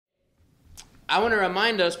I want to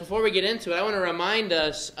remind us, before we get into it, I want to remind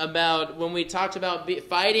us about when we talked about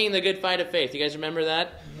fighting the good fight of faith. You guys remember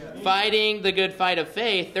that? Yeah. Fighting the good fight of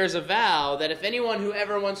faith, there's a vow that if anyone who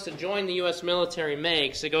ever wants to join the U.S. military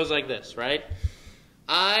makes, it goes like this, right?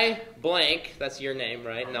 I blank, that's your name,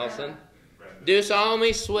 right, Nelson? Do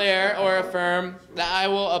solemnly swear or affirm that I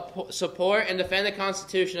will support and defend the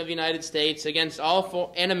Constitution of the United States against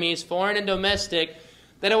all enemies, foreign and domestic,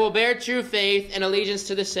 that I will bear true faith and allegiance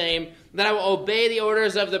to the same, that I will obey the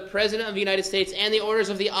orders of the President of the United States and the orders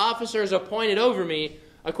of the officers appointed over me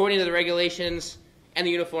according to the regulations and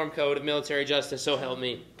the Uniform Code of Military Justice, so help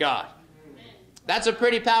me God. That's a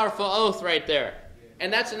pretty powerful oath right there.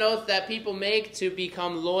 And that's an oath that people make to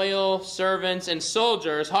become loyal servants and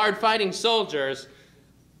soldiers, hard-fighting soldiers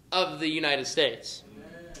of the United States.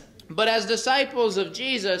 But as disciples of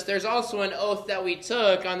Jesus, there's also an oath that we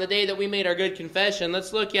took on the day that we made our good confession.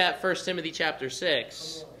 Let's look at 1 Timothy chapter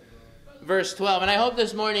 6, verse 12. And I hope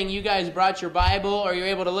this morning you guys brought your Bible or you're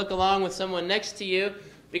able to look along with someone next to you,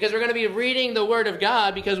 because we're going to be reading the Word of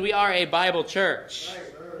God because we are a Bible church.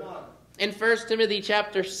 In 1 Timothy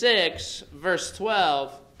chapter 6, verse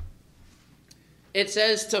 12, it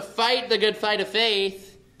says, to fight the good fight of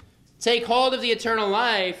faith, take hold of the eternal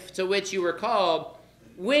life to which you were called,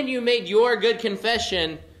 when you made your good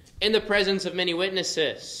confession in the presence of many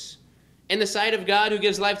witnesses, in the sight of God who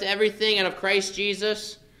gives life to everything, and of Christ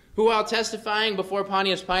Jesus, who while testifying before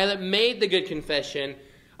Pontius Pilate made the good confession,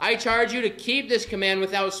 I charge you to keep this command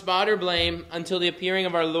without spot or blame until the appearing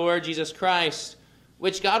of our Lord Jesus Christ,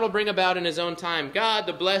 which God will bring about in his own time. God,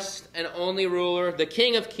 the blessed and only ruler, the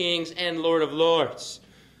King of kings and Lord of lords,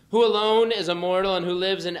 who alone is immortal and who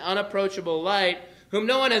lives in unapproachable light, whom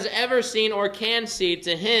no one has ever seen or can see,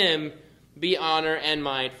 to him be honor and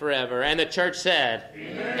might forever. And the church said,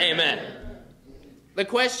 Amen. Amen. The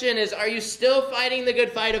question is, are you still fighting the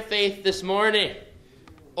good fight of faith this morning?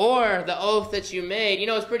 Or the oath that you made? You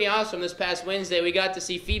know, it's pretty awesome. This past Wednesday, we got to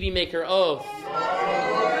see Phoebe make her oath.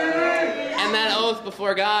 And that oath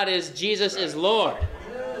before God is, Jesus is Lord.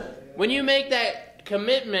 When you make that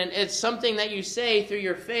commitment, it's something that you say through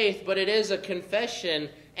your faith, but it is a confession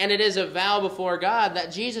and it is a vow before God that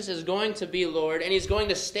Jesus is going to be Lord and he's going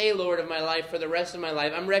to stay Lord of my life for the rest of my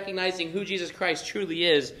life. I'm recognizing who Jesus Christ truly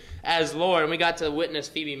is as Lord. And we got to witness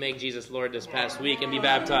Phoebe make Jesus Lord this past week and be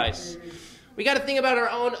baptized. We got to think about our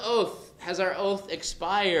own oath. Has our oath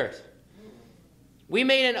expired? We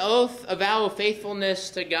made an oath, a vow of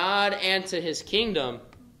faithfulness to God and to his kingdom.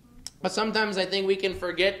 But sometimes I think we can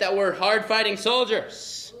forget that we're hard-fighting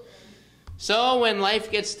soldiers. So when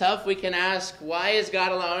life gets tough, we can ask, why is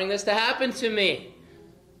God allowing this to happen to me?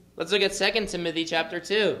 Let's look at 2 Timothy chapter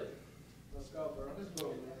 2. Let's go,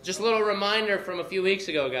 bro. Just a little reminder from a few weeks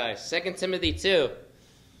ago, guys. 2 Timothy 2.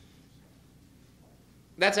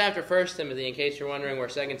 That's after 1 Timothy, in case you're wondering where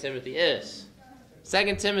 2 Timothy is.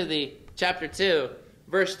 2 Timothy chapter 2,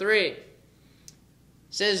 verse 3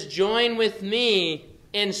 says, join with me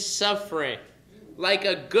in suffering, like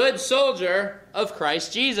a good soldier of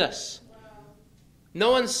Christ Jesus.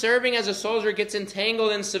 No one serving as a soldier gets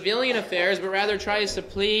entangled in civilian affairs, but rather tries to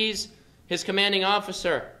please his commanding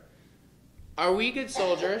officer. Are we good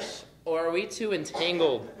soldiers, or are we too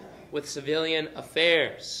entangled with civilian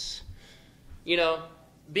affairs? You know,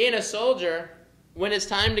 being a soldier, when it's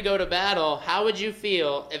time to go to battle, how would you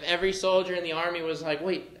feel if every soldier in the army was like,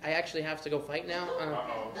 wait, I actually have to go fight now?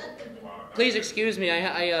 Please excuse me,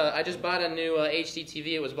 I just bought a new HD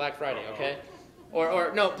TV. It was Black Friday, okay?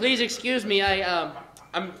 Or no, please excuse me,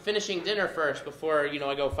 I'm finishing dinner first before,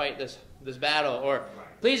 I go fight this battle. Or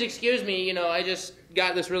please excuse me, I just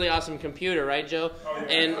got this really awesome computer, right, Joe?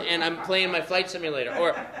 And I'm playing my flight simulator.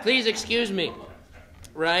 Or please excuse me,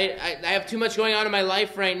 right? I have too much going on in my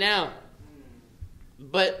life right now.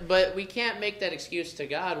 But we can't make that excuse to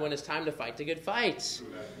God when it's time to fight the good fights.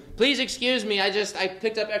 Please excuse me, I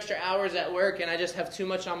picked up extra hours at work and I just have too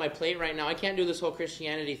much on my plate right now. I can't do this whole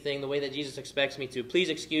Christianity thing the way that Jesus expects me to. Please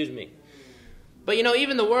excuse me. But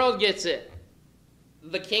even the world gets it.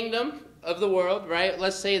 The kingdom of the world, right?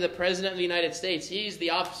 Let's say the President of the United States, he's the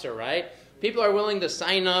officer, right? People are willing to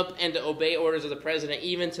sign up and to obey orders of the President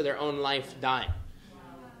even to their own life dying.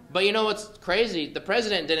 But you know what's crazy? The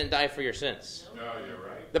President didn't die for your sins. No, you're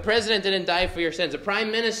right. The President didn't die for your sins. The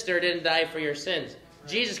Prime Minister didn't die for your sins.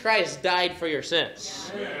 Jesus Christ died for your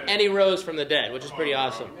sins. Amen. And he rose from the dead, which is pretty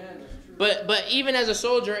awesome. But even as a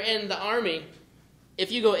soldier in the army,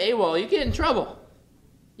 if you go AWOL, you get in trouble.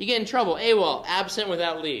 You get in trouble. AWOL, absent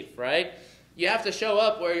without leave, right? You have to show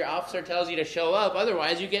up where your officer tells you to show up.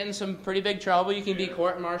 Otherwise, you get in some pretty big trouble. You can be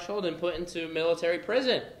court-martialed and put into military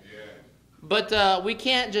prison. But we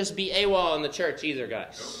can't just be AWOL in the church either,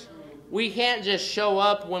 guys. we can't just show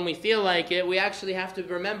up when we feel like it. We actually have to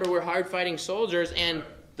remember we're hard-fighting soldiers, and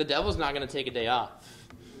the devil's not going to take a day off.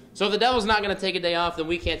 So if the devil's not going to take a day off, then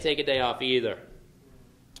we can't take a day off either.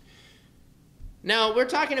 Now, we're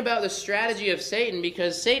talking about the strategy of Satan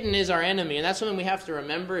because Satan is our enemy, and that's something we have to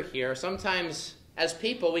remember here. Sometimes, as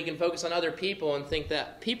people, we can focus on other people and think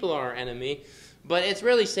that people are our enemy, but it's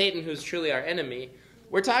really Satan who's truly our enemy.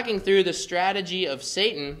 We're talking through the strategy of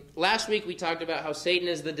Satan. Last week, we talked about how Satan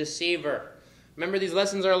is the deceiver. Remember, these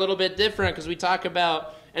lessons are a little bit different because we talk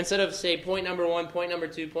about, instead of, say, point number 1, point number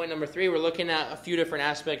 2, point number 3, we're looking at a few different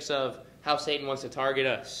aspects of how Satan wants to target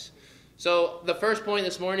us. So the first point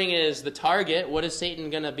this morning is the target. What is Satan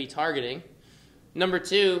going to be targeting? Number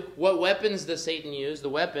 2, what weapons does Satan use? The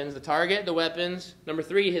weapons, the target, the weapons. Number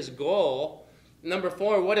 3, his goal. Number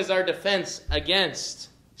 4, what is our defense against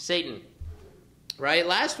Satan? Right?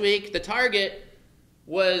 Last week, the target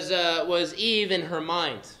was Eve in her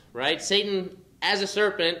mind. Right? Satan, as a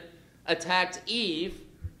serpent, attacked Eve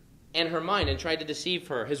and her mind and tried to deceive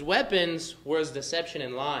her. His weapons was deception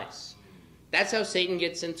and lies. That's how Satan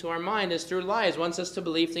gets into our mind, is through lies. Wants us to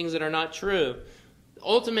believe things that are not true. The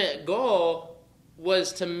ultimate goal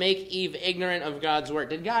was to make Eve ignorant of God's word.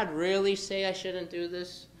 Did God really say I shouldn't do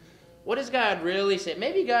this? What does God really say?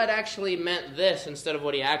 Maybe God actually meant this instead of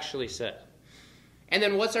what he actually said. And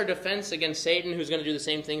then what's our defense against Satan, who's going to do the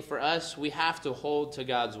same thing for us? We have to hold to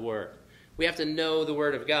God's word. We have to know the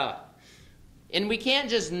word of God. And we can't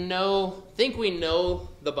just think we know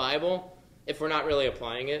the Bible if we're not really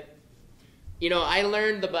applying it. You know, I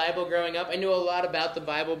learned the Bible growing up. I knew a lot about the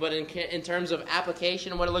Bible, but in terms of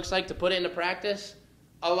application and what it looks like to put it into practice,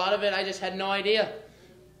 a lot of it I just had no idea.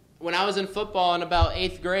 When I was in football in about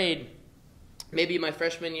 8th grade, maybe my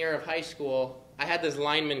freshman year of high school, I had this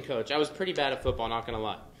lineman coach. I was pretty bad at football, not going to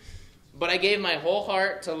lie. But I gave my whole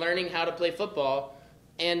heart to learning how to play football,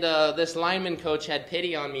 and this lineman coach had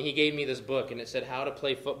pity on me. He gave me this book, and it said, How to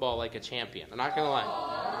Play Football Like a Champion. I'm not going to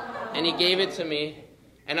lie. And he gave it to me,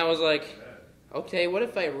 and I was like, okay, what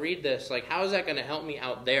if I read this? Like, how is that going to help me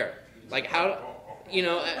out there? Like, how, you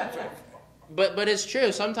know, but it's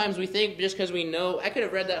true. Sometimes we think just because we know, I could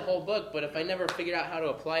have read that whole book, but if I never figured out how to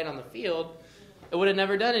apply it on the field, it would have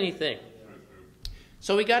never done anything.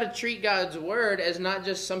 So we got to treat God's word as not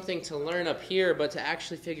just something to learn up here, but to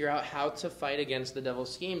actually figure out how to fight against the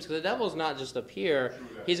devil's schemes. Because the devil's not just up here.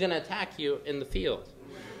 He's going to attack you in the field.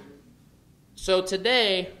 So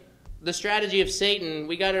today, the strategy of Satan,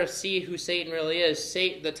 we got to see who Satan really is.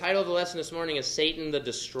 The title of the lesson this morning is Satan the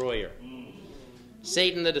Destroyer.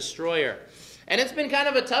 Satan the Destroyer. And it's been kind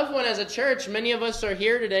of a tough one as a church. Many of us are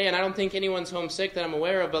here today, and I don't think anyone's homesick that I'm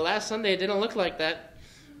aware of, but last Sunday it didn't look like that.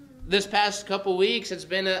 This past couple weeks, it's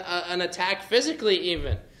been an attack physically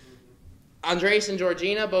even. Andres and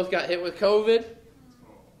Georgina both got hit with COVID,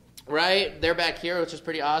 right? They're back here, which is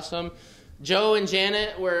pretty awesome. Joe and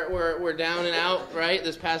Janet were down and out, right,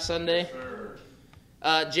 this past Sunday.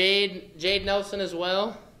 Jade Nelson as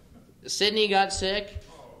well. Sydney got sick.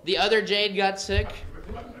 The other Jade got sick.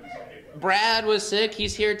 Brad was sick.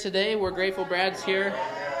 He's here today. We're grateful Brad's here.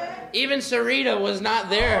 Even Sarita was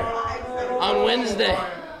not there on Wednesday.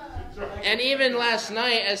 And even last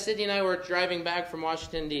night, as Sydney and I were driving back from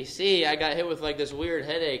Washington, D.C., I got hit with like this weird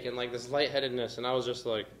headache and like this lightheadedness, and I was just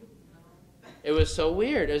like, it was so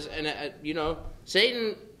weird. You know,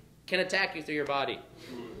 Satan can attack you through your body.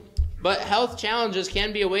 But health challenges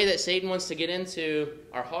can be a way that Satan wants to get into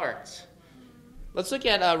our hearts. Let's look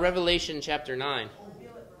at Revelation chapter 9.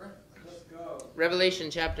 Revelation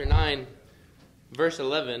chapter 9, verse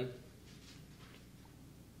 11.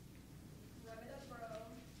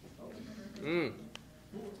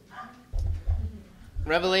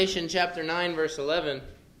 Revelation chapter 9, verse 11. It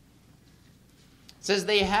says,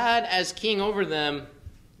 They had as king over them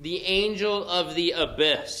the angel of the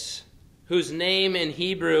abyss, whose name in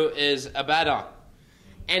Hebrew is Abaddon,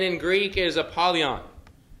 and in Greek is Apollyon,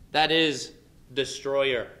 that is,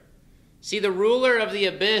 destroyer. See, the ruler of the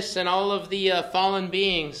abyss and all of the fallen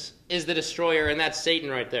beings is the destroyer, and that's Satan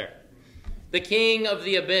right there. The king of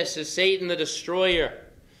the abyss is Satan the destroyer.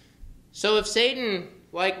 So if Satan,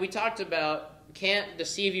 like we talked about, can't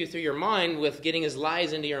deceive you through your mind with getting his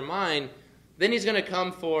lies into your mind, then he's going to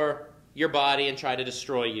come for your body and try to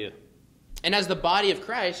destroy you. And as the body of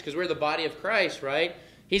Christ, because we're the body of Christ, right?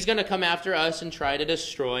 He's going to come after us and try to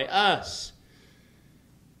destroy us.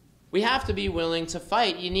 We have to be willing to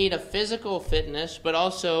fight. You need a physical fitness, but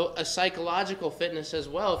also a psychological fitness as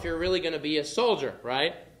well if you're really going to be a soldier,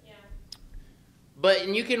 right?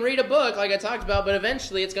 And you can read a book like I talked about, but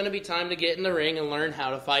eventually it's going to be time to get in the ring and learn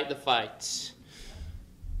how to fight the fights.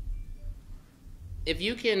 If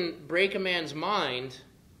you can break a man's mind,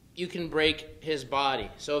 you can break his body.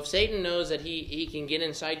 So if Satan knows that he can get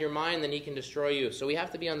inside your mind, then he can destroy you. So we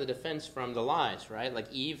have to be on the defense from the lies, right?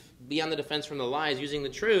 Like Eve, be on the defense from the lies using the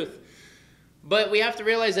truth. But we have to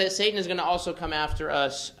realize that Satan is going to also come after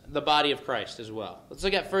us, the body of Christ, as well. Let's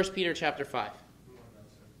look at 1 Peter chapter 5.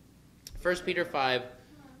 1 Peter 5,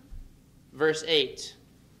 verse 8.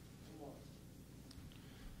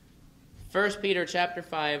 1 Peter chapter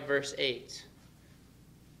 5, verse 8.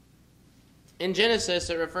 In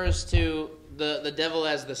Genesis, it refers to the devil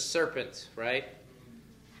as the serpent, right?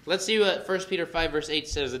 Let's see what 1 Peter 5, verse 8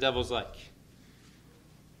 says the devil's like.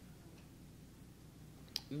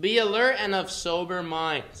 Be alert and of sober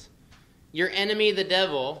mind. Your enemy, the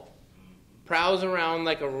devil, prowls around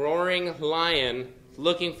like a roaring lion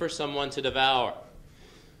looking for someone to devour.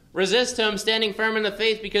 Resist him, standing firm in the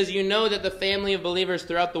faith, because you know that the family of believers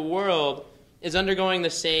throughout the world is undergoing the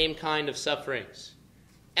same kind of sufferings.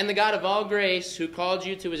 And the God of all grace, who called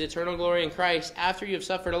you to his eternal glory in Christ, after you have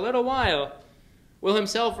suffered a little while, will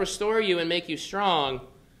himself restore you and make you strong,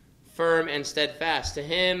 firm, and steadfast. To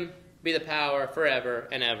him be the power forever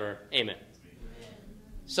and ever. Amen.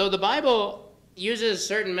 So the Bible uses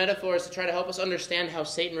certain metaphors to try to help us understand how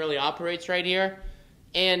Satan really operates right here.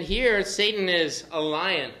 And here, Satan is a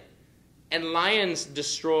lion, and lions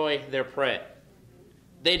destroy their prey.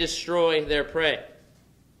 They destroy their prey.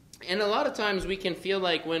 And a lot of times we can feel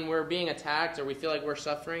like when we're being attacked or we feel like we're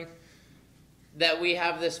suffering, that we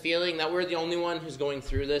have this feeling that we're the only one who's going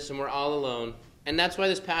through this and we're all alone. And that's why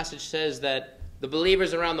this passage says that the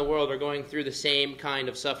believers around the world are going through the same kind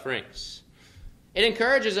of sufferings. It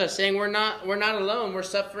encourages us, saying we're not alone, we're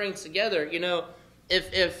suffering together. You know,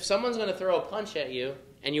 if someone's going to throw a punch at you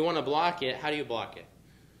and you want to block it, how do you block it?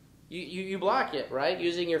 You block it, right?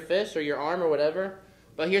 Using your fist or your arm or whatever.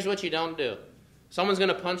 But here's what you don't do. Someone's going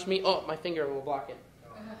to punch me, oh, my finger will block it.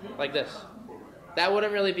 Like this. That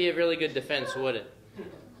wouldn't really be a really good defense, would it?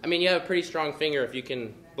 I mean, you have a pretty strong finger if you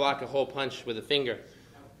can block a whole punch with a finger.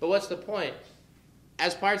 But what's the point?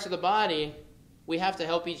 As parts of the body, we have to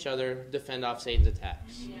help each other defend off Satan's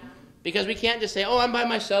attacks. Yeah. Because we can't just say, oh, I'm by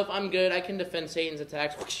myself, I'm good, I can defend Satan's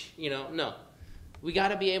attacks. You know, no. We got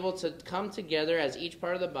to be able to come together as each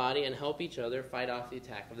part of the body and help each other fight off the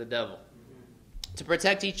attack of the devil. To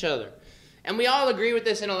protect each other. And we all agree with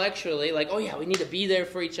this intellectually, like, oh yeah, we need to be there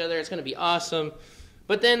for each other, it's going to be awesome.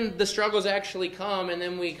 But then the struggles actually come, and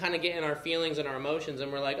then we kind of get in our feelings and our emotions,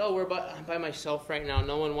 and we're like, oh, I'm by myself right now,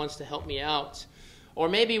 no one wants to help me out. Or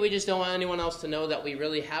maybe we just don't want anyone else to know that we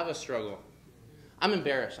really have a struggle. I'm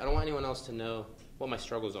embarrassed. I don't want anyone else to know what my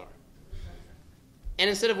struggles are. And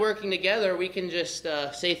instead of working together, we can just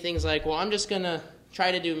say things like, well, I'm just going to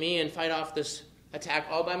try to do me and fight off this attack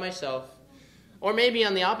all by myself. Or maybe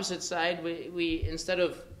on the opposite side, we instead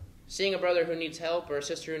of seeing a brother who needs help or a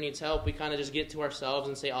sister who needs help, we kind of just get to ourselves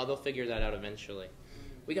and say, oh, they'll figure that out eventually.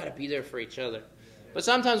 We got to be there for each other. But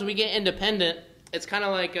sometimes we get independent. It's kind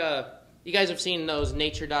of like... you guys have seen those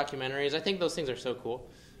nature documentaries. I think those things are so cool.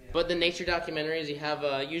 But the nature documentaries, you have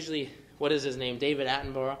usually, what is his name? David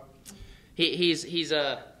Attenborough. He's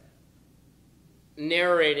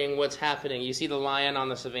narrating what's happening. You see the lion on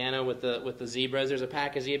the savannah with the zebras. There's a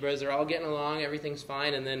pack of zebras. They're all getting along. Everything's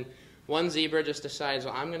fine. And then one zebra just decides,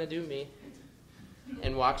 well, I'm going to do me,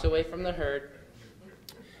 and walks away from the herd.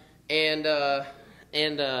 And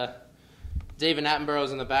David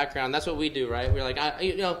Attenborough's in the background. That's what we do, right? We're like,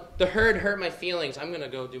 the herd hurt my feelings. I'm going to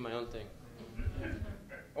go do my own thing.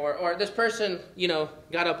 Or this person,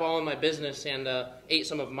 got up all in my business and ate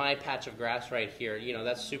some of my patch of grass right here.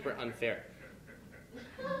 That's super unfair.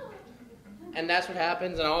 And that's what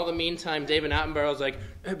happens. And all the meantime, David Attenborough's like,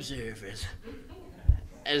 observe it,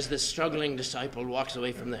 as the struggling disciple walks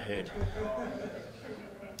away from the herd.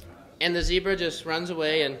 And the zebra just runs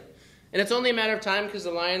away, and it's only a matter of time because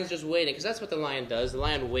the lion's just waiting. Because that's what the lion does. The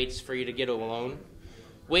lion waits for you to get alone.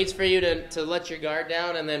 Waits for you to let your guard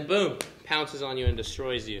down, and then boom, pounces on you and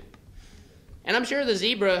destroys you. And I'm sure the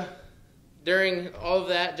zebra, during all of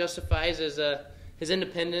that, justifies his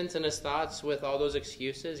independence and his thoughts with all those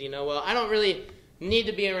excuses. Well, I don't really need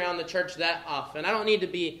to be around the church that often. I don't need to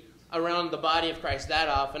be around the body of Christ that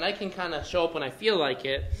often. I can kind of show up when I feel like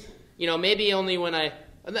it. Maybe only when I...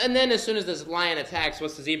 And then as soon as this lion attacks,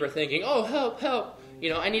 what's the zebra thinking? Oh, help, help.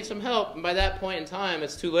 I need some help. And by that point in time,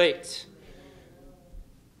 it's too late.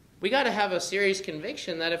 We got to have a serious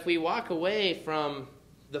conviction that if we walk away from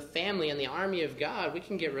the family and the army of God, we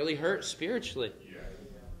can get really hurt spiritually.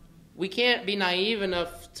 We can't be naive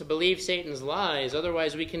enough to believe Satan's lies.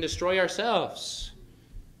 Otherwise, we can destroy ourselves.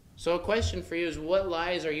 So a question for you is, what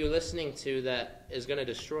lies are you listening to that is going to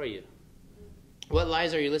destroy you? What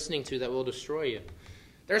lies are you listening to that will destroy you?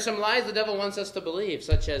 There are some lies the devil wants us to believe,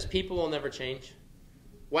 such as people will never change.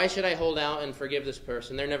 Why should I hold out and forgive this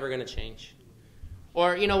person? They're never going to change.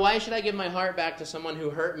 Or, why should I give my heart back to someone who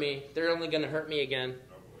hurt me? They're only going to hurt me again.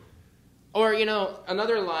 Or,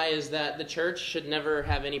 another lie is that the church should never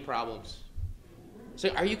have any problems. So,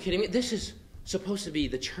 are you kidding me? This is supposed to be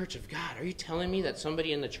the church of God. Are you telling me that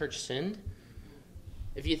somebody in the church sinned?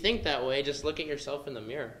 If you think that way, just look at yourself in the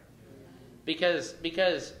mirror. Because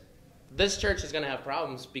this church is going to have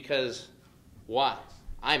problems because why?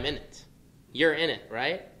 I'm in it. You're in it,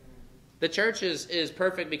 right? The church is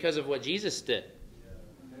perfect because of what Jesus did.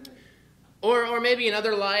 Or maybe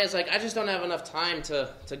another lie is like, I just don't have enough time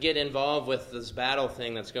to get involved with this battle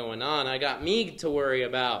thing that's going on. I got me to worry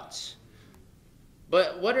about.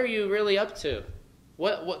 But what are you really up to?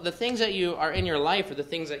 What the things that you are in your life are the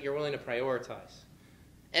things that you're willing to prioritize.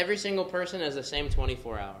 Every single person has the same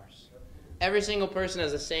 24 hours. Every single person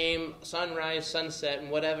has the same sunrise, sunset, and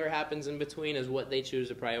whatever happens in between is what they choose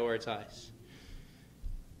to prioritize.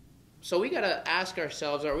 So we got to ask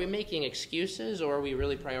ourselves, are we making excuses or are we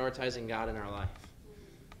really prioritizing God in our life?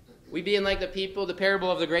 We being like the people, the parable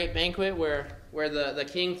of the great banquet where the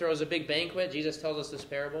king throws a big banquet. Jesus tells us this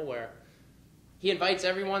parable where he invites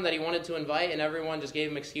everyone that he wanted to invite and everyone just gave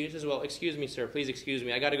him excuses. Well, excuse me, sir, please excuse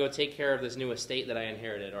me. I got to go take care of this new estate that I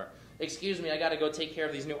inherited. Or, excuse me, I got to go take care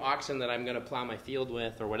of these new oxen that I'm going to plow my field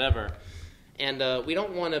with or whatever. And we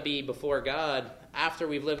don't want to be before God after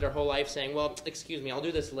we've lived our whole life saying, well, excuse me, I'll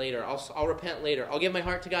do this later. I'll repent later. I'll give my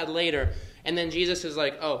heart to God later. And then Jesus is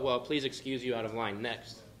like, oh, well, please excuse you out of line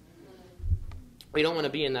next. We don't want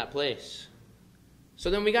to be in that place. So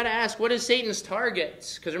then we got to ask, what is Satan's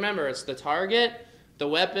target? Because remember, it's the target, the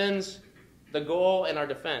weapons, the goal, and our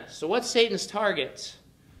defense. So what's Satan's target?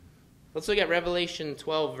 Let's look at Revelation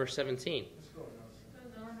 12, verse 17.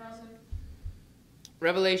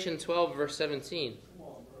 Revelation 12, verse 17.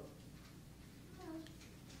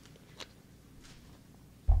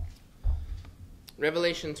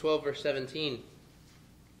 Revelation 12, verse 17.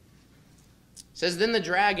 Says, then the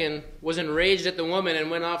dragon was enraged at the woman and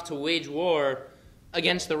went off to wage war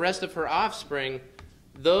against the rest of her offspring,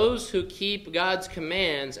 those who keep God's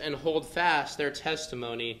commands and hold fast their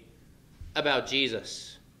testimony about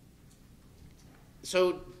Jesus.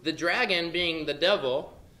 So the dragon, being the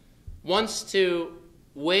devil, wants to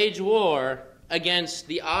wage war against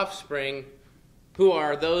the offspring who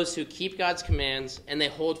are those who keep God's commands and they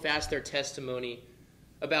hold fast their testimony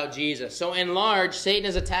about Jesus. So in large, Satan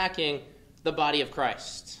is attacking the body of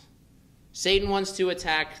Christ. Satan wants to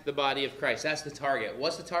attack the body of Christ. That's the target.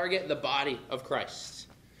 What's the target? The body of Christ.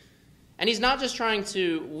 And he's not just trying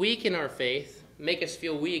to weaken our faith, make us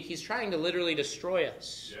feel weak. He's trying to literally destroy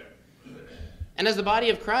us. Yeah. And as the body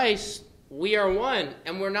of Christ, we are one.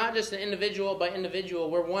 And we're not just an individual by individual.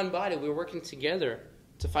 We're one body. We're working together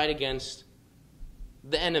to fight against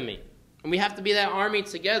the enemy. And we have to be that army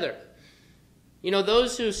together.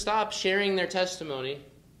 Those who stop sharing their testimony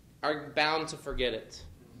are bound to forget it.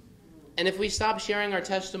 And if we stop sharing our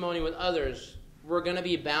testimony with others, we're going to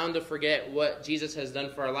be bound to forget what Jesus has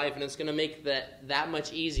done for our life, and it's going to make that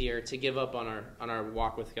much easier to give up on our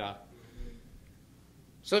walk with God.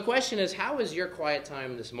 So the question is, how was your quiet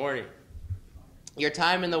time this morning? Your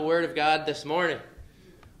time in the Word of God this morning?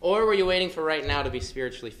 Or were you waiting for right now to be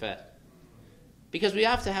spiritually fed? Because we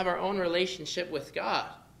have to have our own relationship with God.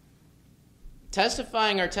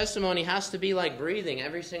 Testifying our testimony has to be like breathing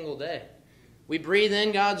every single day. We breathe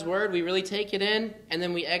in God's word, we really take it in, and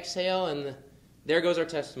then we exhale, and there goes our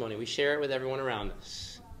testimony. We share it with everyone around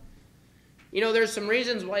us. There's some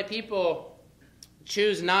reasons why people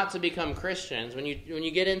choose not to become Christians. When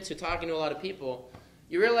you get into talking to a lot of people,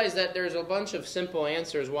 you realize that there's a bunch of simple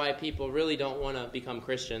answers why people really don't want to become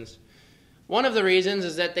Christians. One of the reasons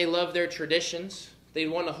is that they love their traditions. They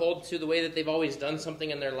want to hold to the way that they've always done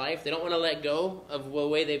something in their life. They don't want to let go of the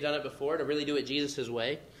way they've done it before to really do it Jesus'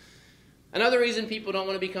 way. Another reason people don't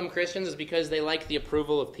want to become Christians is because they like the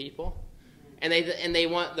approval of people. And they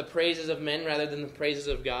want the praises of men rather than the praises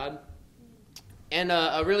of God. And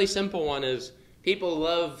a really simple one is people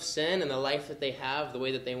love sin and the life that they have, the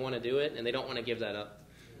way that they want to do it, and they don't want to give that up.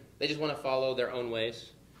 They just want to follow their own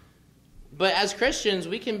ways. But as Christians,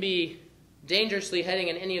 we can be dangerously heading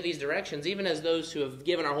in any of these directions, even as those who have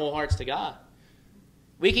given our whole hearts to God.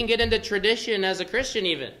 We can get into tradition as a Christian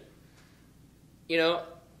even.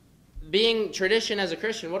 Being tradition as a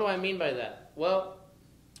Christian, what do I mean by that? Well,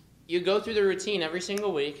 you go through the routine every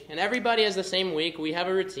single week, and everybody has the same week. We have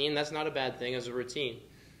a routine. That's not a bad thing as a routine.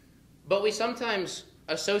 But we sometimes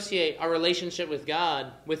associate our relationship with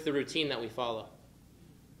God with the routine that we follow.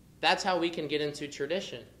 That's how we can get into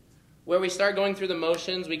tradition. where we start going through the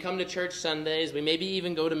motions. We come to church Sundays. We maybe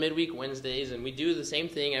even go to midweek Wednesdays, and we do the same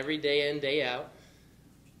thing every day in, day out.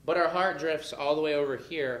 But our heart drifts all the way over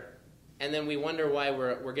here, and then we wonder why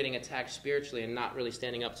we're getting attacked spiritually and not really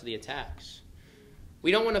standing up to the attacks.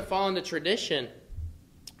 We don't want to fall into tradition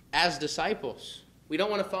as disciples. We don't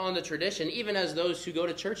want to fall into tradition even as those who go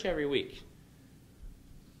to church every week.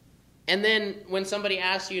 And then when somebody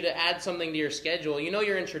asks you to add something to your schedule, you know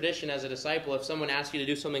you're in tradition as a disciple. If someone asks you to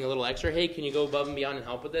do something a little extra, hey, can you go above and beyond and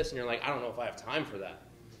help with this? And you're like, I don't know if I have time for that.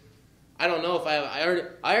 I don't know if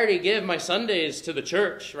I already give my Sundays to the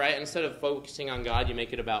church, right? Instead of focusing on God, you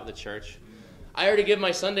make it about the church. I already give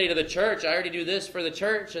my Sunday to the church. I already do this for the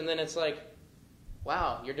church. And then it's like,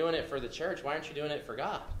 wow, you're doing it for the church. Why aren't you doing it for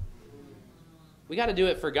God? We got to do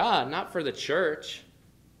it for God, not for the church.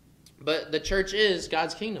 But the church is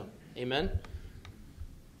God's kingdom. Amen?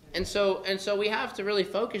 And so we have to really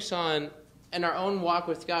focus on, in our own walk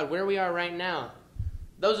with God, where we are right now.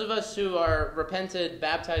 Those of us who are repented,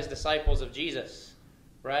 baptized disciples of Jesus,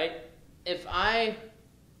 right? If I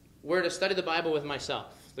were to study the Bible with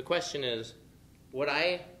myself, the question is, would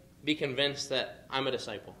I be convinced that I'm a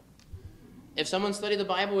disciple? If someone studied the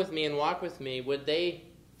Bible with me and walked with me, would they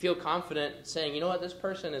feel confident saying, you know what, this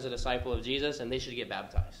person is a disciple of Jesus and they should get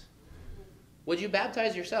baptized? Would you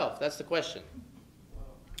baptize yourself? That's the question.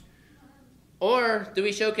 Or do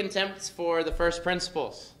we show contempt for the first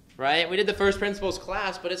principles, right? We did the first principles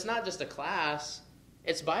class, but it's not just a class.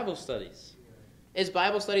 It's Bible studies. It's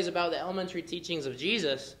Bible studies about the elementary teachings of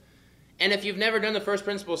Jesus. And if you've never done the first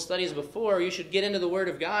principles studies before, you should get into the Word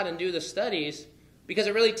of God and do the studies, because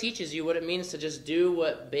it really teaches you what it means to just do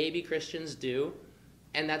what baby Christians do,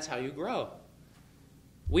 and that's how you grow.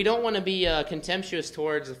 We don't want to be contemptuous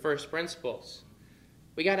towards the first principles.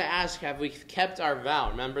 We got to ask, have we kept our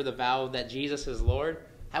vow? Remember the vow that Jesus is Lord?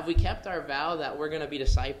 Have we kept our vow that we're going to be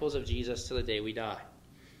disciples of Jesus till the day we die?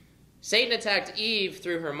 Satan attacked Eve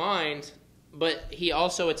through her mind, but he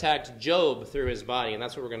also attacked Job through his body, and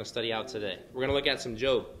that's what we're going to study out today. We're going to look at some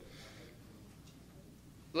Job.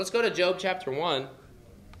 Let's go to Job chapter 1.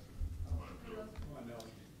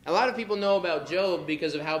 A lot of people know about Job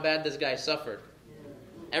because of how bad this guy suffered.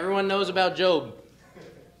 Everyone knows about Job.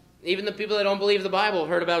 Even the people that don't believe the Bible have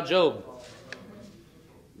heard about Job.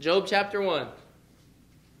 Job chapter 1.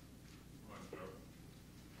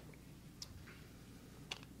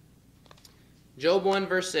 Job 1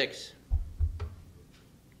 verse 6. It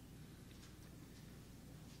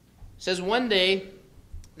says, one day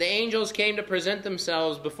the angels came to present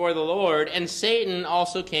themselves before the Lord, and Satan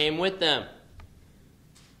also came with them.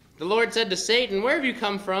 The Lord said to Satan, where have you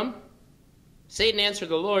come from? Satan answered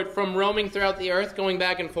the Lord, from roaming throughout the earth, going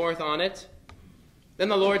back and forth on it. Then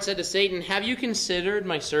the Lord said to Satan, have you considered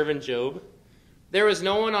my servant Job? There is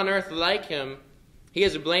no one on earth like him. He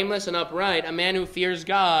is blameless and upright, a man who fears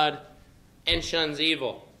God and shuns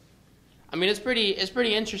evil. I mean, it's pretty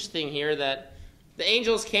interesting here that the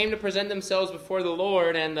angels came to present themselves before the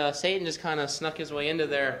Lord, and Satan just kind of snuck his way into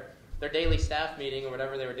their daily staff meeting or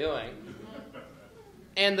whatever they were doing.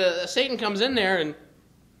 And Satan comes in there, and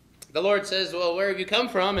the Lord says, well, where have you come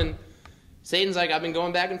from? And Satan's like, I've been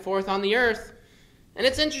going back and forth on the earth. And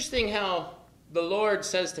it's interesting how the Lord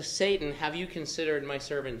says to Satan, have you considered my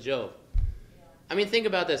servant Job? I mean, think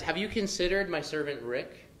about this. Have you considered my servant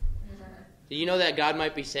Rick? Do you know that God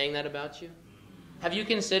might be saying that about you? Have you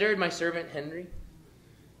considered my servant Henry?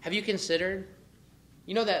 Have you considered?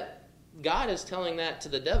 You know that God is telling that to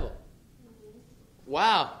the devil.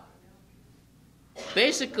 Wow.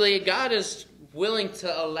 Basically, God is willing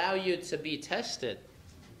to allow you to be tested.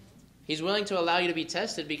 He's willing to allow you to be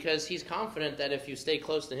tested because he's confident that if you stay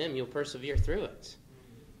close to him, you'll persevere through it.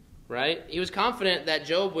 Right? He was confident that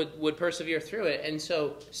Job would persevere through it. And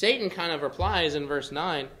so Satan kind of replies in verse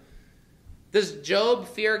 9, does Job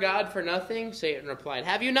fear God for nothing? Satan replied,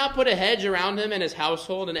 have you not put a hedge around him and his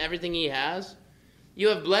household and everything he has? You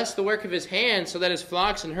have blessed the work of his hands so that his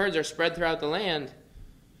flocks and herds are spread throughout the land.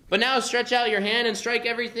 But now stretch out your hand and strike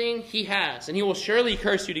everything he has, and he will surely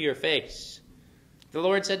curse you to your face. The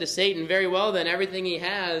Lord said to Satan, very well then, everything he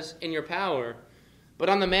has in your power, but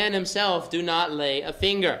on the man himself do not lay a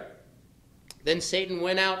finger. Then Satan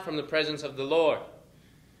went out from the presence of the Lord.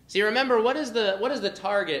 See, remember, what is the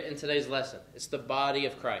target in today's lesson? It's the body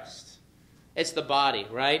of Christ. It's the body,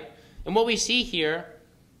 right? And what we see here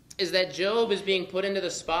is that Job is being put into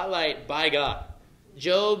the spotlight by God.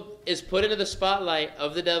 Job is put into the spotlight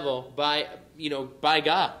of the devil by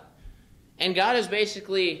God. And God is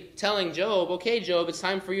basically telling Job, okay, Job, it's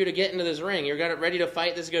time for you to get into this ring. You're ready to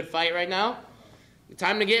fight this good fight right now?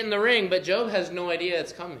 Time to get in the ring. But Job has no idea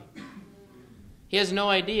it's coming. He has no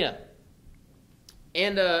idea.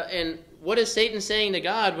 And what is Satan saying to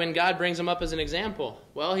God when God brings him up as an example?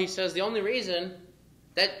 Well, he says the only reason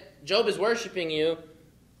that Job is worshiping you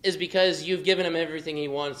is because you've given him everything he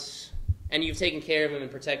wants, and you've taken care of him and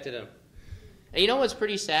protected him. And you know what's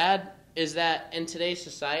pretty sad is that in today's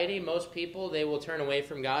society, most people, they will turn away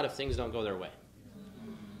from God if things don't go their way.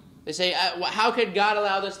 They say, how could God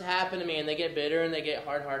allow this to happen to me? And they get bitter and they get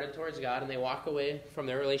hard-hearted towards God, and they walk away from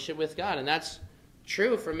their relationship with God. And that's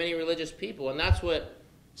true for many religious people. And that's what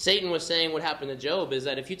Satan was saying would happen to Job, is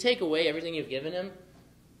that if you take away everything you've given him,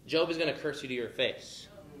 Job is going to curse you to your face.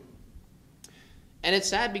 And it's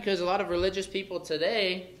sad because a lot of religious people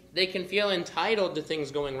today, they can feel entitled to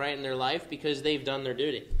things going right in their life because they've done their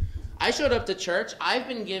duty. I showed up to church. I've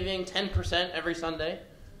been giving 10% every Sunday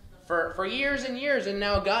for years and years, and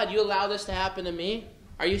now, God, you allow this to happen to me?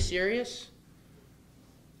 Are you serious?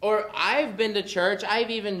 Or I've been to church. I've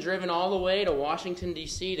even driven all the way to Washington,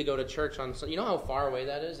 D.C. to go to church on Sunday. You know how far away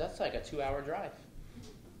that is? That's like a 2-hour drive.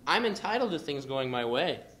 I'm entitled to things going my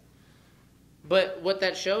way. But what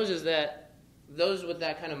that shows is that those with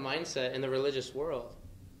that kind of mindset in the religious world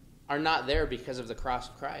are not there because of the cross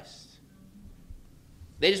of Christ.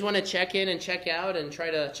 They just want to check in and check out and try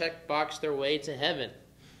to check box their way to heaven.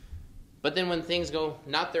 But then when things go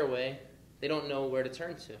not their way, they don't know where to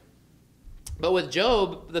turn to. But with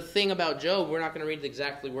Job, the thing about Job, we're not going to read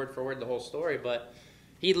exactly word for word the whole story, but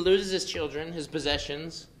he loses his children, his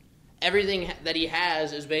possessions. Everything that he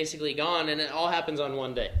has is basically gone, and it all happens on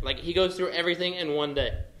one day. Like, he goes through everything in one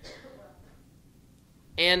day.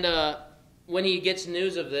 And when he gets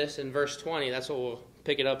news of this in verse 20, that's what we'll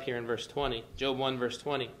pick it up here in verse 20. Job 1, verse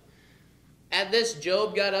 20. At this,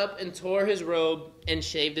 Job got up and tore his robe and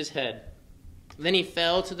shaved his head. Then he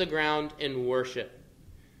fell to the ground in worship.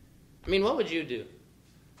 I mean, what would you do?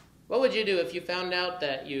 What would you do if you found out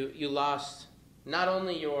that you lost not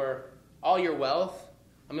only all your wealth?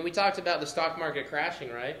 I mean, we talked about the stock market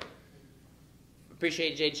crashing, right?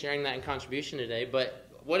 Appreciate Jade sharing that in contribution today. But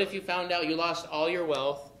what if you found out you lost all your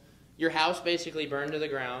wealth, your house basically burned to the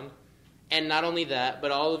ground, and not only that, but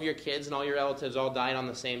all of your kids and all your relatives all died on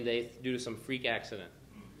the same day due to some freak accident?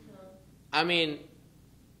 I mean,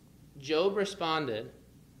 Job responded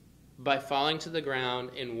by falling to the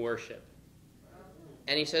ground in worship.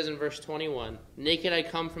 And he says in verse 21, naked I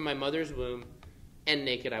come from my mother's womb, and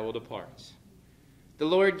naked I will depart. The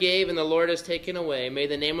Lord gave, and the Lord has taken away. May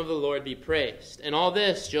the name of the Lord be praised. And all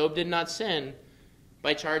this, Job did not sin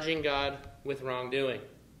by charging God with wrongdoing.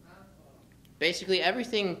 Basically,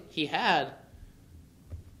 everything he had,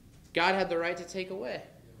 God had the right to take away.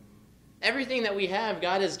 Everything that we have,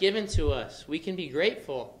 God has given to us. We can be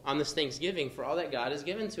grateful on this Thanksgiving for all that God has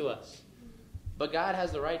given to us. But God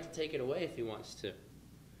has the right to take it away if he wants to.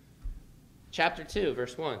 Chapter 2,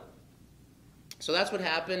 verse 1. So that's what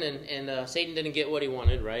happened, and Satan didn't get what he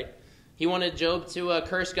wanted, right? He wanted Job to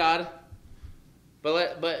curse God,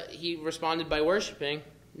 but he responded by worshiping.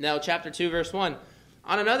 Now, chapter 2, verse 1.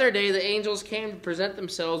 On another day, the angels came to present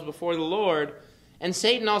themselves before the Lord, and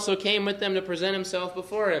Satan also came with them to present himself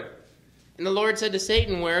before him. And the Lord said to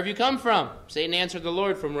Satan, where have you come from? Satan answered the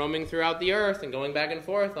Lord, from roaming throughout the earth and going back and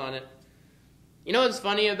forth on it. You know what's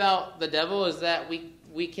funny about the devil is that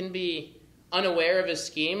we can be unaware of his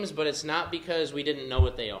schemes, but it's not because we didn't know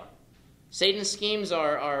what they are. Satan's schemes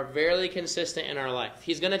are very consistent in our life.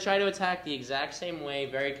 He's going to try to attack the exact same way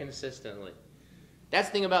very consistently. That's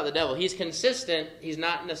the thing about the devil. He's consistent. He's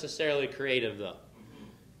not necessarily creative, though.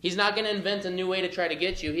 He's not going to invent a new way to try to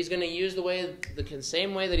get you. He's going to use the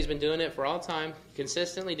same way that he's been doing it for all time,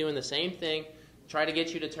 consistently doing the same thing, try to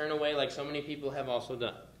get you to turn away like so many people have also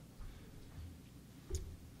done.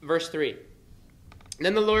 Verse 3.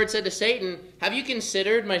 Then the Lord said to Satan, have you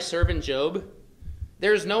considered my servant Job?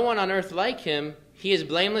 There is no one on earth like him. He is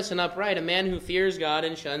blameless and upright, a man who fears God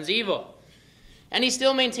and shuns evil. And he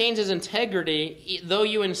still maintains his integrity, though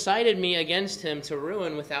you incited me against him to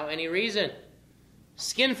ruin without any reason.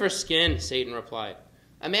 Skin for skin, Satan replied.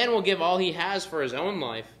 A man will give all he has for his own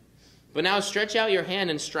life. But now stretch out your hand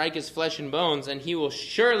and strike his flesh and bones, and he will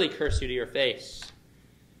surely curse you to your face.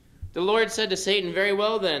 The Lord said to Satan, very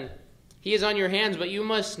well then, he is on your hands, but you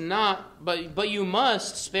must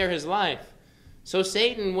spare his life. So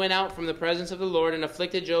Satan went out from the presence of the Lord and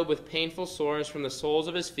afflicted Job with painful sores from the soles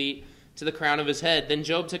of his feet to the crown of his head. Then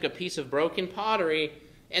Job took a piece of broken pottery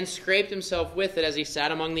and scraped himself with it as he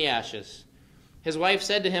sat among the ashes. His wife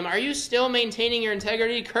said to him, are you still maintaining your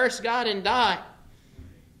integrity? Curse God and die.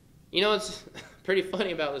 You know what's pretty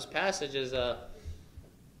funny about this passage is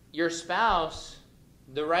your spouse,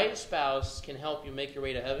 the right spouse, can help you make your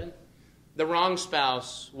way to heaven. The wrong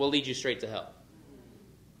spouse will lead you straight to hell.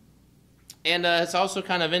 And it's also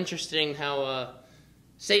kind of interesting how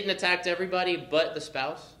Satan attacked everybody but the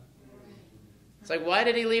spouse. It's like, why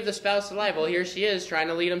did he leave the spouse alive? Well, here she is trying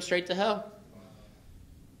to lead him straight to hell.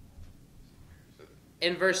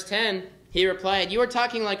 In verse 10, he replied, "You are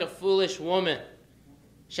talking like a foolish woman.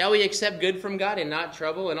 Shall we accept good from God and not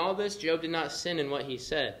trouble?" In all this, Job did not sin in what he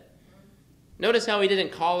said. Notice how he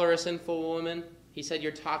didn't call her a sinful woman. He said,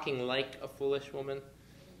 "You're talking like a foolish woman."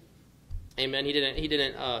 Amen. He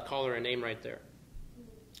didn't call her a name right there.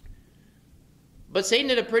 But Satan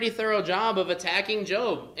did a pretty thorough job of attacking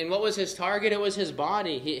Job. And what was his target? It was his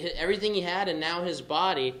body. Everything he had, and now his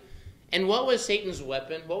body. And what was Satan's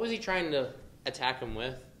weapon? What was he trying to attack him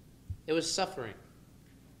with? It was suffering.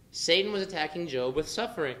 Satan was attacking Job with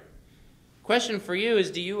suffering. Question for you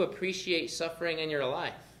is, do you appreciate suffering in your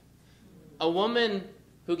life? A woman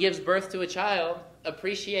who gives birth to a child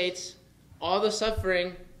appreciates all the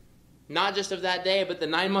suffering, not just of that day, but the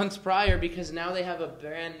 9 months prior, because now they have a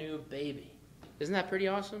brand new baby. Isn't that pretty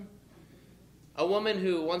awesome? A woman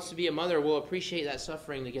who wants to be a mother will appreciate that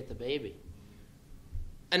suffering to get the baby.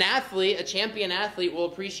 An athlete, a champion athlete, will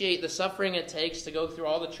appreciate the suffering it takes to go through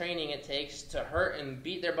all the training it takes to hurt and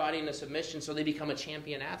beat their body into submission so they become a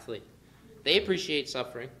champion athlete. They appreciate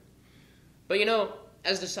suffering. But you know,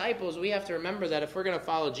 as disciples, we have to remember that if we're going to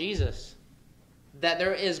follow Jesus, that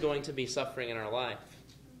there is going to be suffering in our life.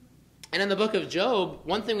 And in the book of Job,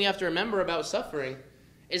 one thing we have to remember about suffering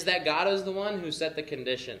is that God is the one who set the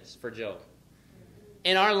conditions for Job.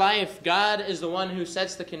 In our life, God is the one who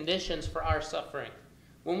sets the conditions for our suffering.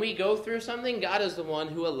 When we go through something, God is the one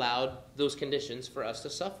who allowed those conditions for us to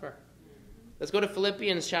suffer. Let's go to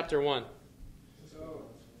Philippians chapter 1.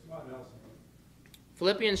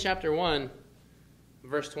 Philippians chapter 1,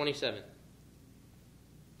 verse 27.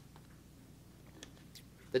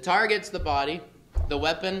 The target's the body. The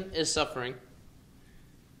weapon is suffering.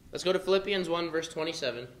 Let's go to Philippians 1, verse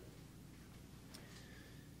 27. It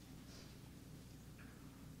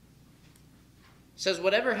says,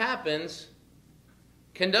 "Whatever happens,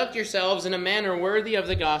 conduct yourselves in a manner worthy of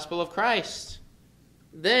the gospel of Christ.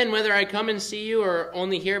 Then, whether I come and see you or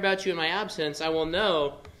only hear about you in my absence, I will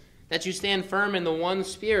know that you stand firm in the one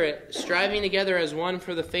Spirit, striving together as one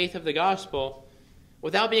for the faith of the gospel,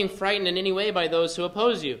 without being frightened in any way by those who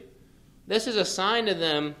oppose you. This is a sign to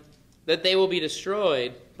them that they will be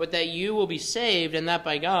destroyed, but that you will be saved, and that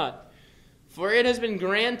by God. For it has been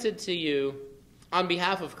granted to you on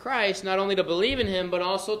behalf of Christ not only to believe in him, but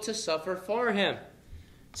also to suffer for him.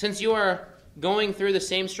 Since you are going through the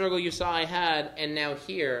same struggle you saw I had, and now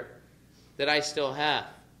hear that I still have."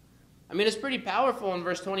 I mean, it's pretty powerful in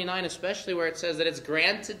verse 29, especially where it says that it's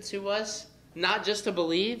granted to us not just to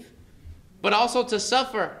believe, but also to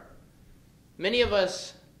suffer. Many of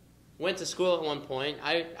us went to school at one point.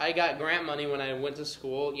 I got grant money when I went to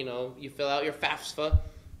school. You know, you fill out your FAFSA.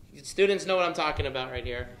 Students know what I'm talking about right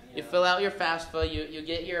here. You fill out your FAFSA. You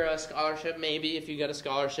get your scholarship, maybe, if you got a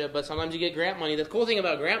scholarship. But sometimes you get grant money. The cool thing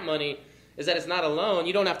about grant money is that it's not a loan.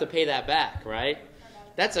 You don't have to pay that back, right?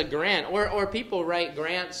 That's a grant. Or people write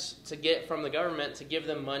grants to get from the government to give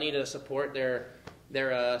them money to support their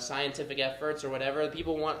scientific efforts or whatever.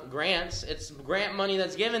 People want grants. It's grant money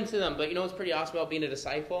that's given to them. But you know what's pretty awesome about being a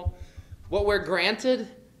disciple? What we're granted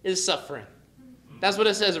is suffering. That's what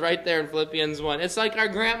it says right there in Philippians 1. It's like our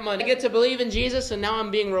grant money. I get to believe in Jesus, and now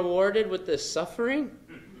I'm being rewarded with this suffering.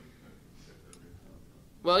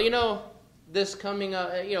 Well, you know, this coming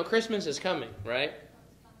up, Christmas is coming, right?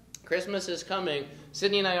 Christmas is coming.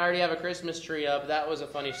 Sydney and I already have a Christmas tree up. That was a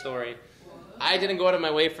funny story. I didn't go out of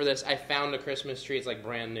my way for this. I found a Christmas tree. It's like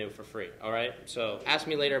brand new for free, all right? So ask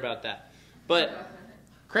me later about that. But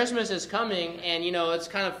Christmas is coming, and, it's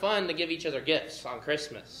kind of fun to give each other gifts on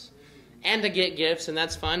Christmas. And to get gifts, and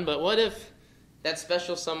that's fun. But what if that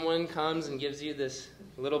special someone comes and gives you this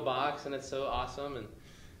little box, and it's so awesome, and,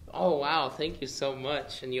 oh, wow, thank you so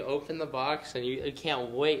much. And you open the box, and you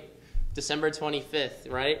can't wait. December 25th,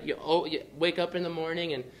 right? You wake up in the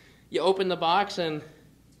morning, and you open the box, and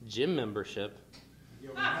gym membership.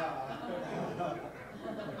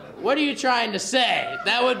 What are you trying to say?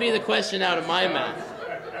 That would be the question out of my mouth.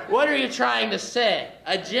 What are you trying to say?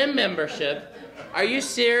 A gym membership? Are you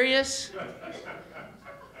serious?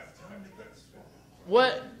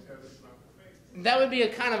 What? That would be a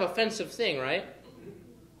kind of offensive thing, right?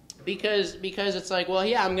 Because it's like, well,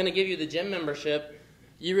 yeah, I'm going to give you the gym membership.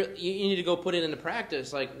 You need to go put it into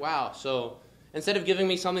practice. Like, wow. So instead of giving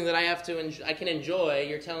me something that I can enjoy,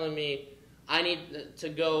 you're telling me I need to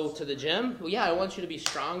go to the gym. Well, yeah, I want you to be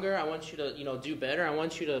stronger. I want you to, do better. I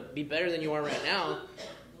want you to be better than you are right now.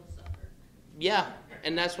 Yeah,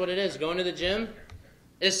 and that's what it is. Going to the gym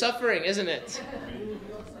is suffering, isn't it?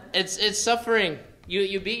 It's suffering.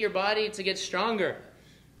 You beat your body to get stronger.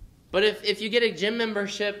 But if you get a gym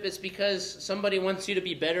membership, it's because somebody wants you to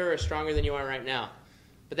be better or stronger than you are right now.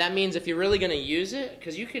 But that means if you're really going to use it,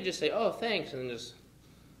 because you could just say, oh, thanks, and just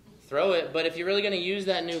throw it. But if you're really going to use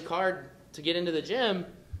that new card to get into the gym,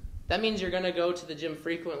 that means you're going to go to the gym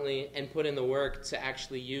frequently and put in the work to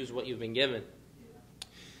actually use what you've been given.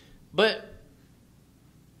 But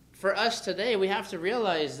for us today, we have to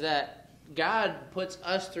realize that God puts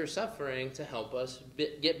us through suffering to help us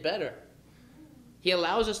get better. He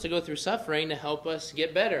allows us to go through suffering to help us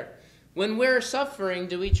get better. When we're suffering,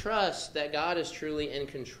 do we trust that God is truly in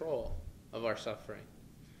control of our suffering?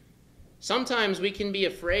 Sometimes we can be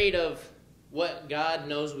afraid of what God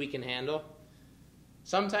knows we can handle.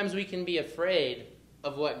 Sometimes we can be afraid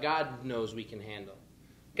of what God knows we can handle.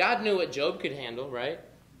 God knew what Job could handle, right?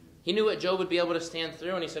 He knew what Job would be able to stand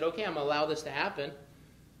through, and he said, okay, I'm going to allow this to happen.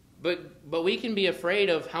 But we can be afraid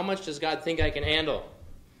of how much does God think I can handle.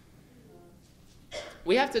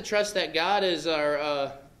 We have to trust that God is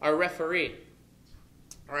our referee.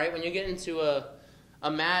 All right, when you get into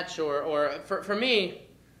a match, or for me,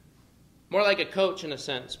 more like a coach in a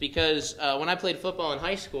sense, because when I played football in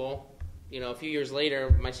high school, a few years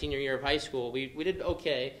later, my senior year of high school, we did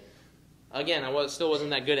okay. Again, still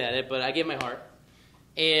wasn't that good at it, but I gave my heart.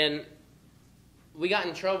 And we got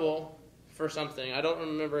in trouble for something. I don't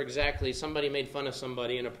remember exactly. Somebody made fun of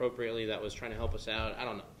somebody inappropriately that was trying to help us out. I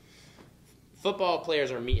don't know. Football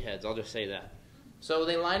players are meatheads, I'll just say that. So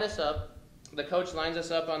they line us up. The coach lines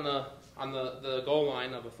us up on the goal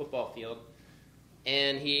line of a football field.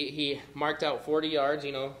 And he marked out 40 yards,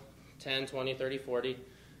 10, 20, 30, 40.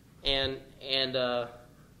 And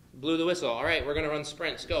blew the whistle. All right, we're going to run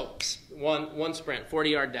sprints. Go. One sprint,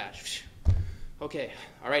 40-yard dash. Okay.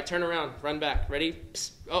 All right, turn around. Run back. Ready?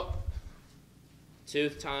 Oh. 2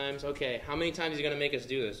 times. Okay. How many times is he going to make us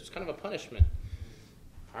do this? It's kind of a punishment.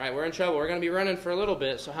 All right, we're in trouble. We're going to be running for a little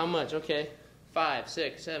bit. So how much? Okay. 5,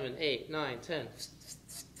 6, 7, 8, 9, 10.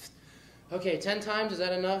 Okay, 10 times. Is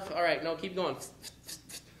that enough? All right, no, keep going.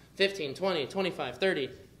 15, 20, 25, 30,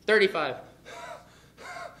 35.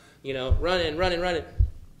 Running.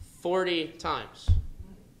 40 times.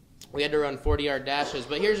 We had to run 40-yard dashes.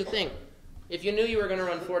 But here's the thing. If you knew you were going to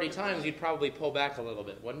run 40 times, you'd probably pull back a little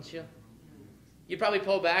bit, wouldn't you? You'd probably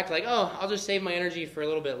pull back like, oh, I'll just save my energy for a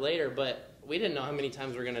little bit later. But we didn't know how many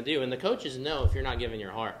times we're going to do. And the coaches know if you're not giving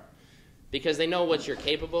your heart, because they know what you're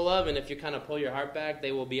capable of. And if you kind of pull your heart back,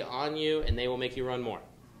 they will be on you and they will make you run more.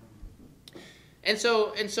 And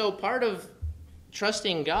so part of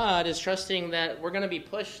trusting God is trusting that we're going to be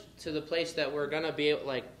pushed to the place that we're going to be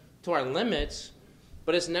to our limits,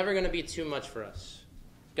 but it's never going to be too much for us.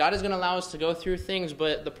 God is going to allow us to go through things,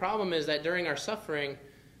 but the problem is that during our suffering,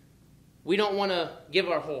 we don't want to give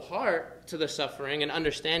our whole heart to the suffering and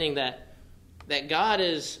understanding that God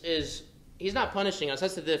is He's not punishing us.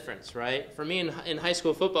 That's the difference, right? For me in high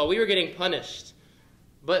school football, we were getting punished.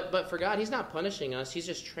 But for God, He's not punishing us. He's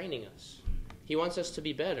just training us. He wants us to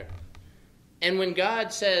be better. And when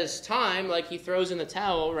God says time, like He throws in the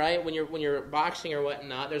towel, right? When you're boxing or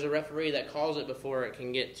whatnot, there's a referee that calls it before it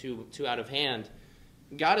can get too out of hand.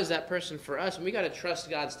 God is that person for us, and we got to trust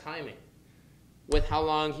God's timing with how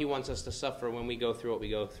long He wants us to suffer when we go through what we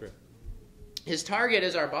go through. His target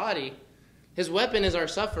is our body. His weapon is our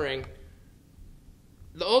suffering.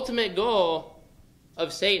 The ultimate goal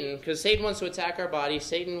of Satan, because Satan wants to attack our body,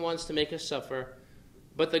 Satan wants to make us suffer,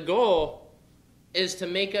 but the goal is to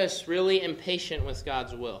make us really impatient with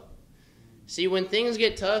God's will. See, when things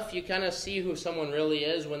get tough, you kind of see who someone really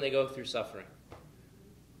is when they go through suffering.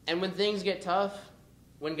 And when things get tough,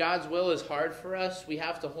 when God's will is hard for us, we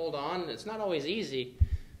have to hold on. It's not always easy,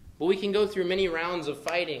 but we can go through many rounds of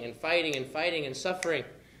fighting and suffering.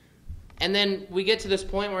 And then we get to this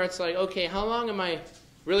point where it's like, okay, how long am I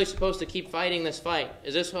really supposed to keep fighting this fight?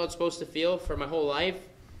 Is this how it's supposed to feel for my whole life?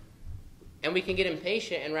 And we can get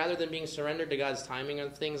impatient, and rather than being surrendered to God's timing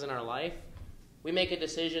of things in our life, we make a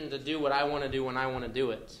decision to do what I want to do when I want to do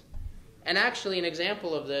it. And actually, an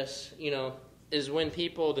example of this, is when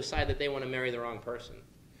people decide that they want to marry the wrong person.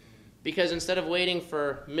 Because instead of waiting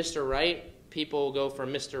for Mr. Right, people go for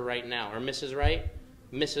Mr. Right Now, or Mrs. Right,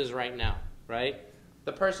 Mrs. Right Now, right?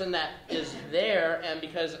 The person that is there, and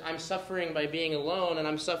because I'm suffering by being alone, and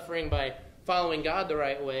I'm suffering by following God the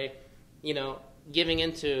right way, giving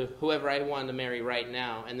into whoever I wanted to marry right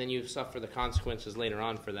now, and then you suffer the consequences later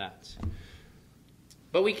on for that.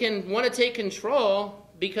 But we can want to take control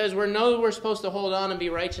because we know we're supposed to hold on and be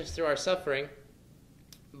righteous through our suffering.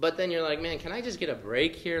 But then you're like, man, can I just get a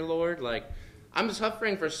break here, Lord? I'm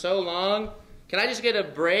suffering for so long. Can I just get a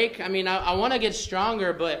break? I mean, I want to get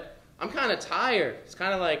stronger, but I'm kind of tired. It's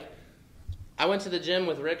kind of like I went to the gym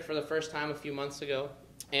with Rick for the first time a few months ago.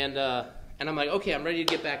 And I'm like, okay, I'm ready to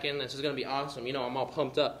get back in. This is going to be awesome. I'm all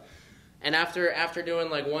pumped up. And after doing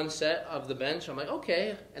like one set of the bench, I'm like,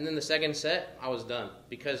 okay. And then the second set, I was done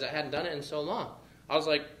because I hadn't done it in so long. I was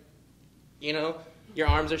like, your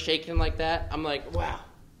arms are shaking like that. I'm like, wow,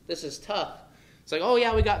 this is tough. It's like, oh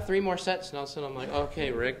yeah, we got 3 more sets, Nelson. I'm like,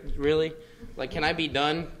 okay, Rick, really? Like, can I be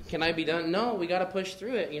done? Can I be done? No, we got to push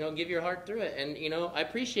through it. Give your heart through it. And, I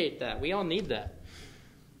appreciate that. We all need that.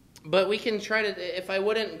 But we can try to, if I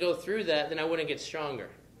wouldn't go through that, then I wouldn't get stronger.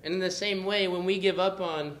 And in the same way, when we give up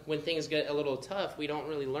on when things get a little tough, we don't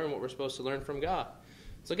really learn what we're supposed to learn from God.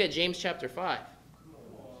 Let's look at James chapter 5.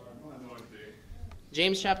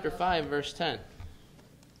 James chapter 5, verse 10.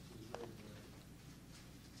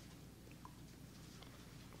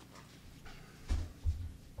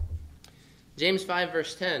 James 5,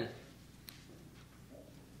 verse 10. It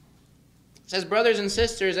says, brothers and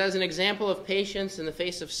sisters, as an example of patience in the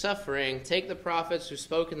face of suffering, take the prophets who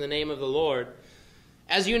spoke in the name of the Lord.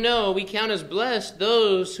 As you know, we count as blessed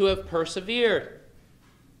those who have persevered.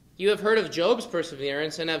 You have heard of Job's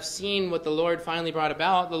perseverance and have seen what the Lord finally brought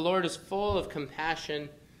about. The Lord is full of compassion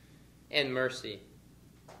and mercy.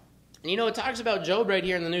 And it talks about Job right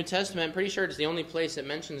here in the New Testament. I'm pretty sure it's the only place that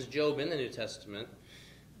mentions Job in the New Testament.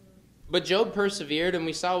 But Job persevered, and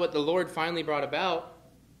we saw what the Lord finally brought about.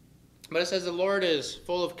 But it says the Lord is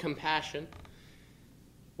full of compassion.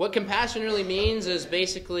 What compassion really means is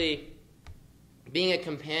basically being a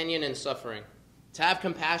companion in suffering. To have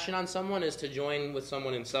compassion on someone is to join with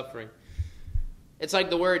someone in suffering. It's like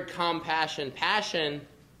the word compassion. Passion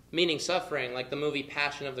meaning suffering, like the movie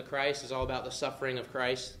Passion of the Christ is all about the suffering of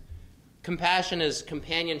Christ. Compassion is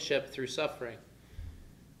companionship through suffering.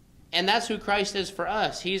 And that's who Christ is for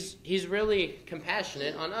us. He's really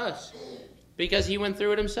compassionate on us because he went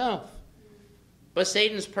through it himself. But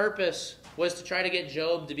Satan's purpose was to try to get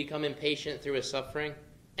Job to become impatient through his suffering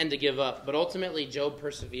and to give up. But ultimately, Job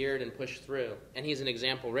persevered and pushed through, and he's an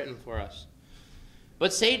example written for us.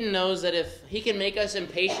 But Satan knows that if he can make us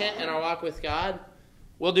impatient in our walk with God,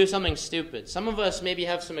 we'll do something stupid. Some of us maybe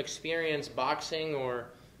have some experience boxing or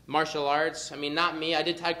martial arts. I mean, not me. I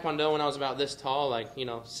did Taekwondo when I was about this tall, like,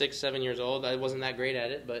 6, 7 years old. I wasn't that great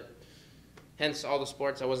at it, but hence all the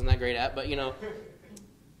sports I wasn't that great at. But,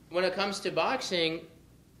 when it comes to boxing,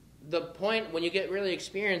 the point when you get really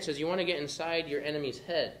experienced is you want to get inside your enemy's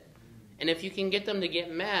head. And if you can get them to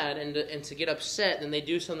get mad and to get upset, then they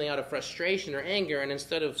do something out of frustration or anger, and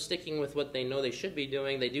instead of sticking with what they know they should be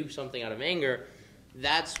doing, they do something out of anger.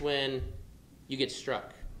 That's when you get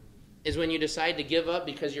struck. Is when you decide to give up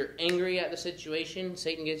because you're angry at the situation.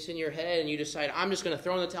 Satan gets in your head and you decide, I'm just going to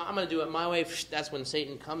throw in the towel. I'm going to do it my way. That's when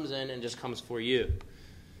Satan comes in and just comes for you.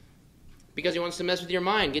 Because he wants to mess with your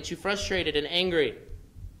mind, get you frustrated and angry.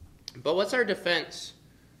 But what's our defense?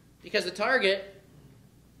 Because the target,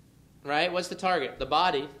 right? What's the target? The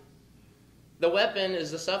body. The weapon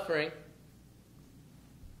is the suffering.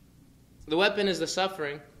 The weapon is the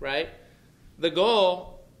suffering, right? The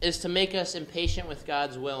goal is to make us impatient with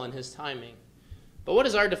God's will and his timing. But what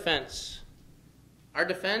is our defense? Our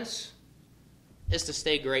defense is to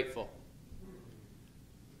stay grateful.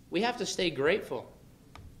 We have to stay grateful.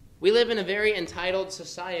 We live in a very entitled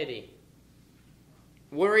society,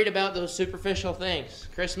 worried about those superficial things.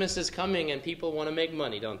 Christmas is coming and people want to make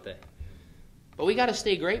money, don't they? But we got to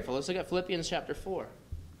stay grateful. Let's look at Philippians chapter 4.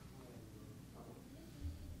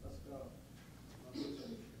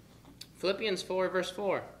 Philippians 4, verse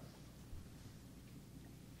 4.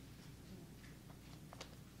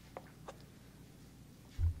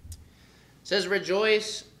 It says,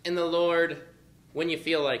 rejoice in the Lord when you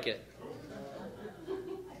feel like it.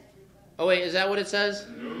 Oh, wait, is that what it says?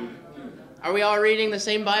 Are we all reading the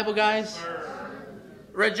same Bible, guys?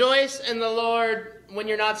 Rejoice in the Lord when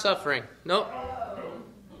you're not suffering. Nope.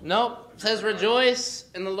 Nope. It says rejoice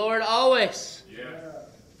in the Lord always. Yes.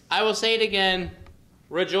 I will say it again.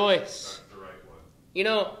 Rejoice. That's the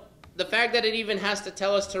right one. The fact that it even has to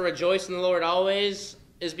tell us to rejoice in the Lord always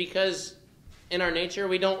is because in our nature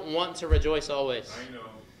we don't want to rejoice always. I know.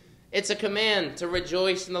 It's a command to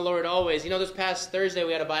rejoice in the Lord always. This past Thursday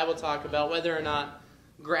we had a Bible talk about whether or not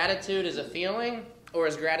gratitude is a feeling or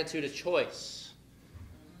is gratitude a choice.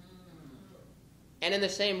 And in the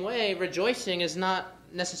same way, rejoicing is not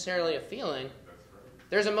necessarily a feeling.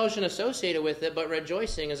 There's emotion associated with it, but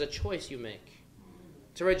rejoicing is a choice you make.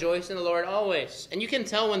 To rejoice in the Lord always. And you can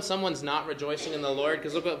tell when someone's not rejoicing in the Lord,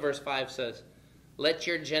 because look what verse 5 says. Let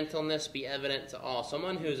your gentleness be evident to all.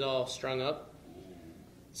 Someone who's all strung up.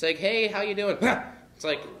 It's like, hey, how you doing? It's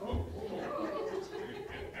like,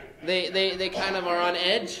 they kind of are on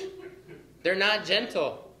edge. They're not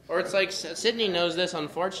gentle. Or it's like Sydney knows this,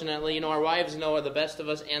 unfortunately. You know, our wives know the best of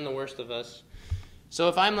us and the worst of us. So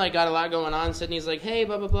if I'm like got a lot going on, Sydney's like, hey,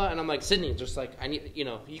 blah, blah, blah. And I'm like, Sydney, just like, I need, you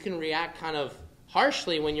know, you can react kind of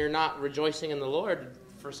harshly when you're not rejoicing in the Lord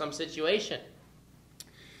for some situation. It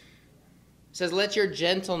says, let your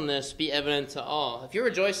gentleness be evident to all. If you're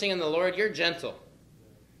rejoicing in the Lord, you're gentle.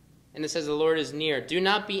 And it says the Lord is near. Do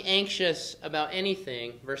not be anxious about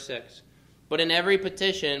anything, verse 6, but in every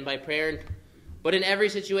situation, by prayer, but in every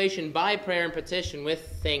situation, by prayer and petition,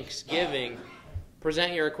 with thanksgiving,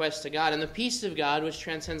 present your requests to God. And the peace of God, which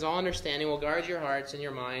transcends all understanding, will guard your hearts and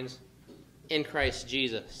your minds in Christ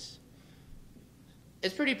Jesus.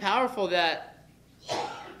 It's pretty powerful that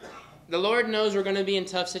the Lord knows we're going to be in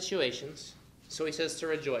tough situations. So he says to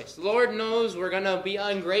rejoice. The Lord knows we're going to be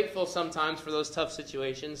ungrateful sometimes for those tough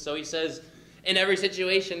situations. So he says, in every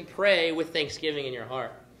situation, pray with thanksgiving in your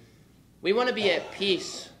heart. We want to be at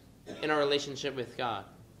peace in our relationship with God.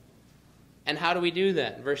 And how do we do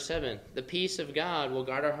that? Verse 7, the peace of God will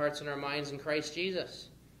guard our hearts and our minds in Christ Jesus.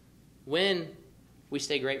 When we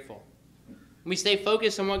stay grateful. We stay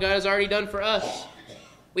focused on what God has already done for us.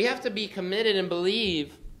 We have to be committed and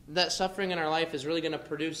believe that suffering in our life is really going to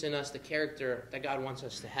produce in us the character that God wants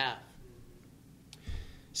us to have.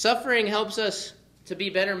 Suffering helps us to be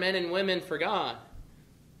better men and women for God.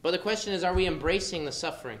 But the question is, are we embracing the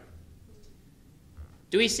suffering?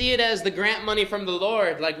 Do we see it as the grant money from the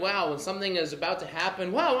Lord? Like, wow, when something is about to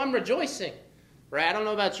happen, wow, I'm rejoicing. Right? I don't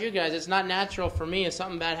know about you guys. It's not natural for me if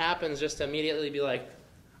something bad happens just to immediately be like,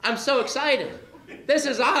 I'm so excited. This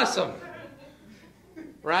is awesome.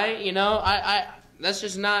 Right? You know, that's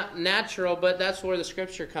just not natural, but that's where the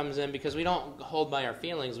Scripture comes in, because we don't hold by our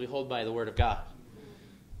feelings. We hold by the Word of God.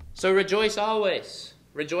 So rejoice always.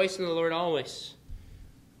 Rejoice in the Lord always.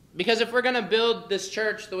 Because if we're going to build this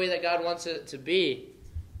church the way that God wants it to be,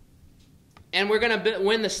 and we're going to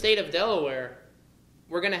win the state of Delaware,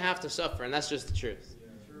 we're going to have to suffer, and that's just the truth.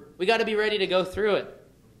 We got to be ready to go through it.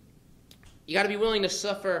 You got to be willing to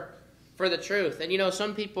suffer for the truth. And you know,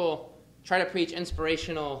 some people try to preach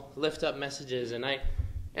inspirational, lift-up messages, and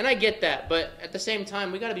I get that, but at the same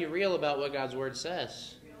time, we got to be real about what God's Word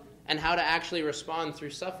says and how to actually respond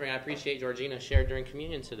through suffering. I appreciate Georgina shared during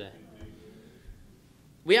communion today.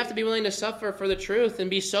 We have to be willing to suffer for the truth and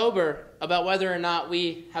be sober about whether or not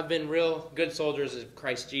we have been real good soldiers of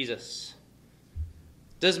Christ Jesus.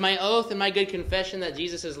 Does my oath and my good confession that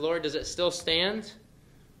Jesus is Lord, does it still stand?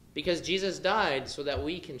 Because Jesus died so that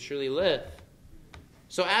we can truly live.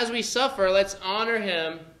 So as we suffer, let's honor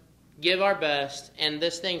him, give our best, and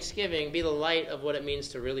this Thanksgiving be the light of what it means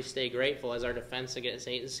to really stay grateful as our defense against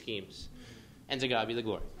Satan's schemes. And to God be the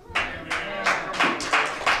glory. Amen.